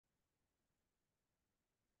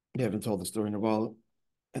We haven't told the story in a while.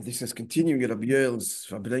 And he says, continuing at Rabbi Yoel's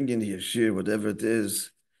Fabrengen Yeshir, whatever it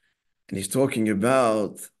is, and he's talking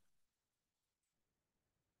about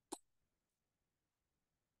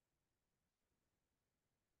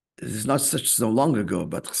this is not such so long ago,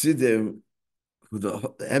 but Chassidim, who the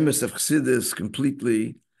emes of Chassidus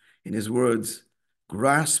completely, in his words,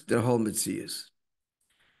 grasped their whole Metzias.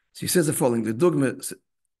 So he says the following: the Dugma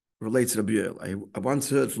relates to Rabbi Yoel. I once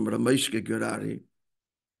heard from Moishe Gerari,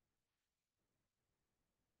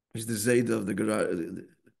 he's the Zayd of the Gerari,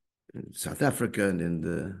 in South Africa and in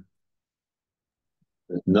the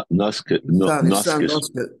Nuska's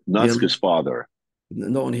Noska. Yeah, Nuska's father.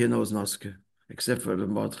 no one here knows Noska except for the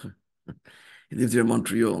Mordche. He lived here in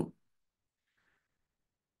Montreal.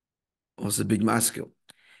 Was a big masculine.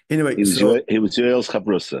 Anyway, so He was Yoel's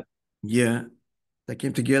chavrusa. yeah, they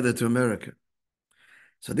came together to America.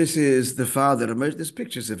 So this is the father. There's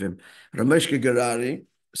pictures of him. Ramesh Gerari.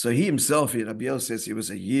 So he himself, Rabbi El says he was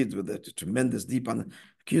a yid with a tremendous deep on.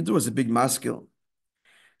 Yid was a big masculine.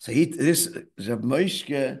 So this Rabbi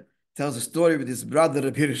Moishe tells a story with his brother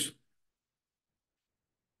Rabbi Hirsch.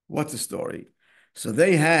 What's the story? So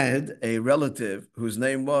they had a relative whose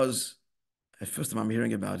name was, the first time I'm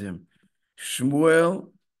hearing about him,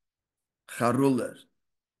 Shmuel Charuller.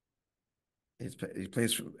 He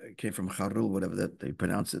came from Harul, whatever that they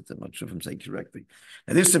pronounce it. I'm not sure if I'm saying correctly.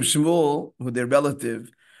 And this Shmuel, who their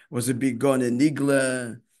relative, was a big gon in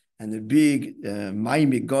Nigla and a big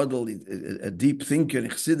Maimi Godel, a deep thinker in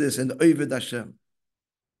Chassidus and Oved Hashem.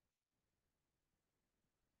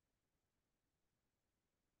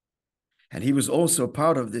 And he was also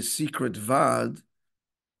part of this secret Vad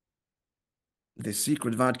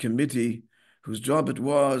committee, whose job it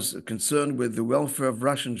was concerned with the welfare of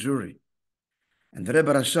Russian Jewry. And the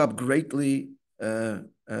Rebbe Rashab greatly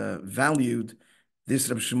valued this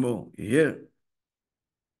Reb Shmuel. You hear?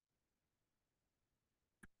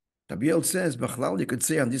 Tabiel says, Bachlal, you could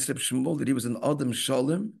say on this Reb Shmuel that he was an Adam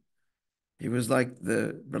Shalom. He was like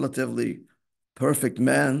the relatively perfect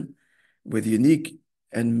man with unique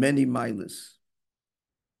and many milas.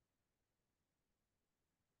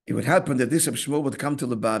 It would happen that this Reb Shmuel would come to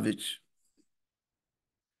Lubavitch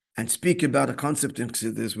and speak about a concept in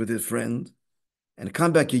Chassidus with his friend, and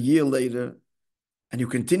come back a year later, and you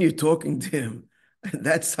continue talking to him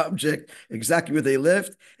that subject exactly where they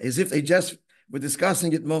left, as if they just were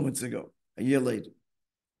discussing it moments ago, a year later.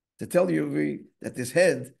 To tell you that this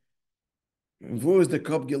head, where was the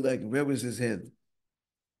Kob Gileg? Where was his head?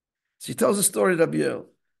 So he tells a story, Rabbi Yoel.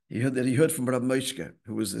 He heard from Rabbi Moishe,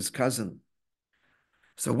 who was his cousin.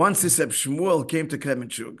 So once this Shmuel came to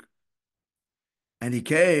Kremenchug, and he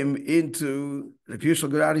came into Rabbi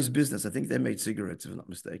Yishal Gerari's business. I think they made cigarettes, if I'm not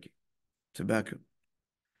mistaken, tobacco.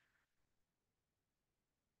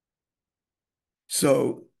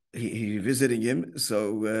 So he visiting him.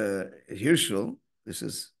 So Hirschel,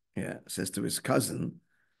 says to his cousin,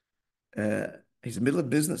 he's in the middle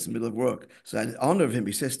of business, in the middle of work. So in honor of him,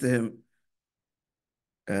 he says to him,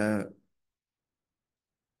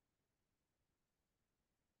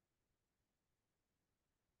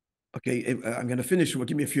 okay, I'm going to finish. Will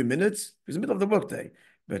give me a few minutes. He's in the middle of the workday.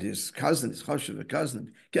 But his cousin, his Choshev, a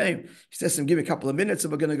cousin, came. He says to him, give me a couple of minutes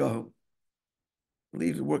and we're going to go home.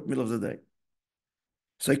 Leave the work middle of the day.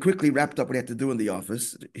 So he quickly wrapped up what he had to do in the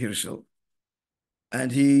office, Hirschel. And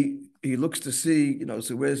he looks to see,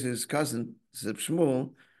 so where's his cousin? Said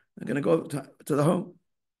Shmuel, I'm going to go to the home.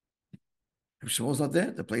 And Shmuel's not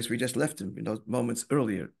there, the place we just left him, moments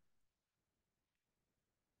earlier.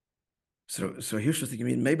 So Hirschel's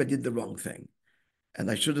thinking, maybe I did the wrong thing. And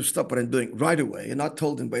I should have stopped what I'm doing right away and not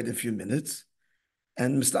told him wait a few minutes.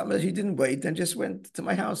 And Mustama, he didn't wait and just went to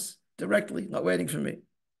my house directly, not waiting for me.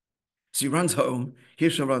 So he runs home.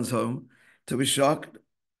 Hirschel runs home. To his shock,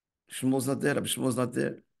 Shmuel's not there. Shmuel's not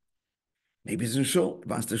there. Maybe he's in shul.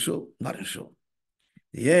 Wants to shul. Not in shul.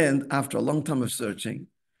 The end, after a long time of searching,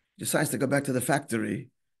 he decides to go back to the factory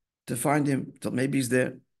to find him. So maybe he's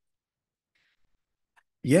there.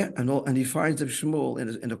 Yeah, and he finds Shmuel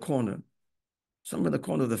in a corner, somewhere in the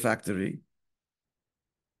corner of the factory,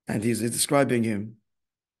 and he's describing him.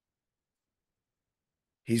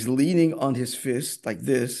 He's leaning on his fist like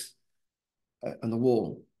this on the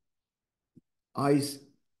wall, eyes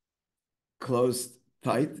closed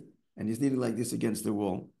tight, and he's leaning like this against the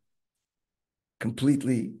wall,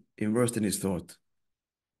 completely immersed in his thought.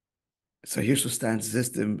 So Hirschel stands,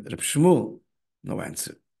 says to him, Reb Shmuel, no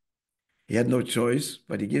answer. He had no choice,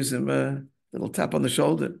 but he gives him a little tap on the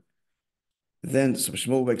shoulder. Then so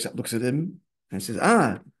Shmuel wakes up, looks at him, and says,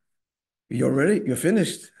 you're ready? You're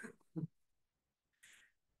finished?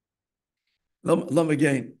 Lom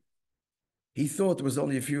again. He thought it was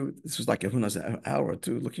only a few, this was like an hour or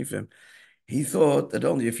two looking for him. He thought that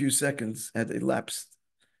only a few seconds had elapsed.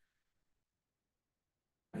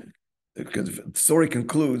 Because the story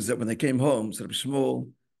concludes that when they came home, so Shmuel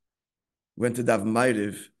went to Dav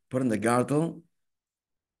Ma'ariv, put in the gartel,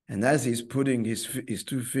 and as he's putting his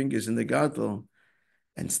two fingers in the gartel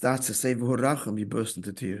and starts to say V'horachim, he burst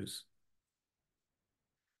into tears.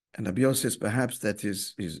 And Rabbi says perhaps that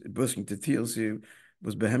his bursting into tears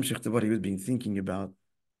was behemshich to what he was being thinking about,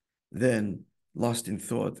 then lost in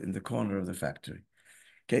thought in the corner of the factory.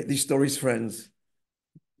 Okay, these stories, friends,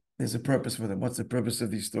 there's a purpose for them. What's the purpose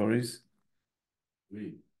of these stories?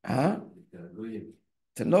 Huh?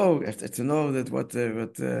 To know that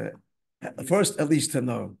first at least to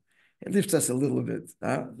know. It lifts us a little bit.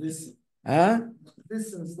 Huh? Huh?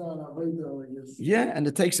 Yeah, and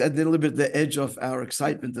it takes a little bit the edge off our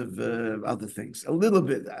excitement of other things. A little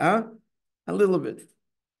bit, huh? A little bit.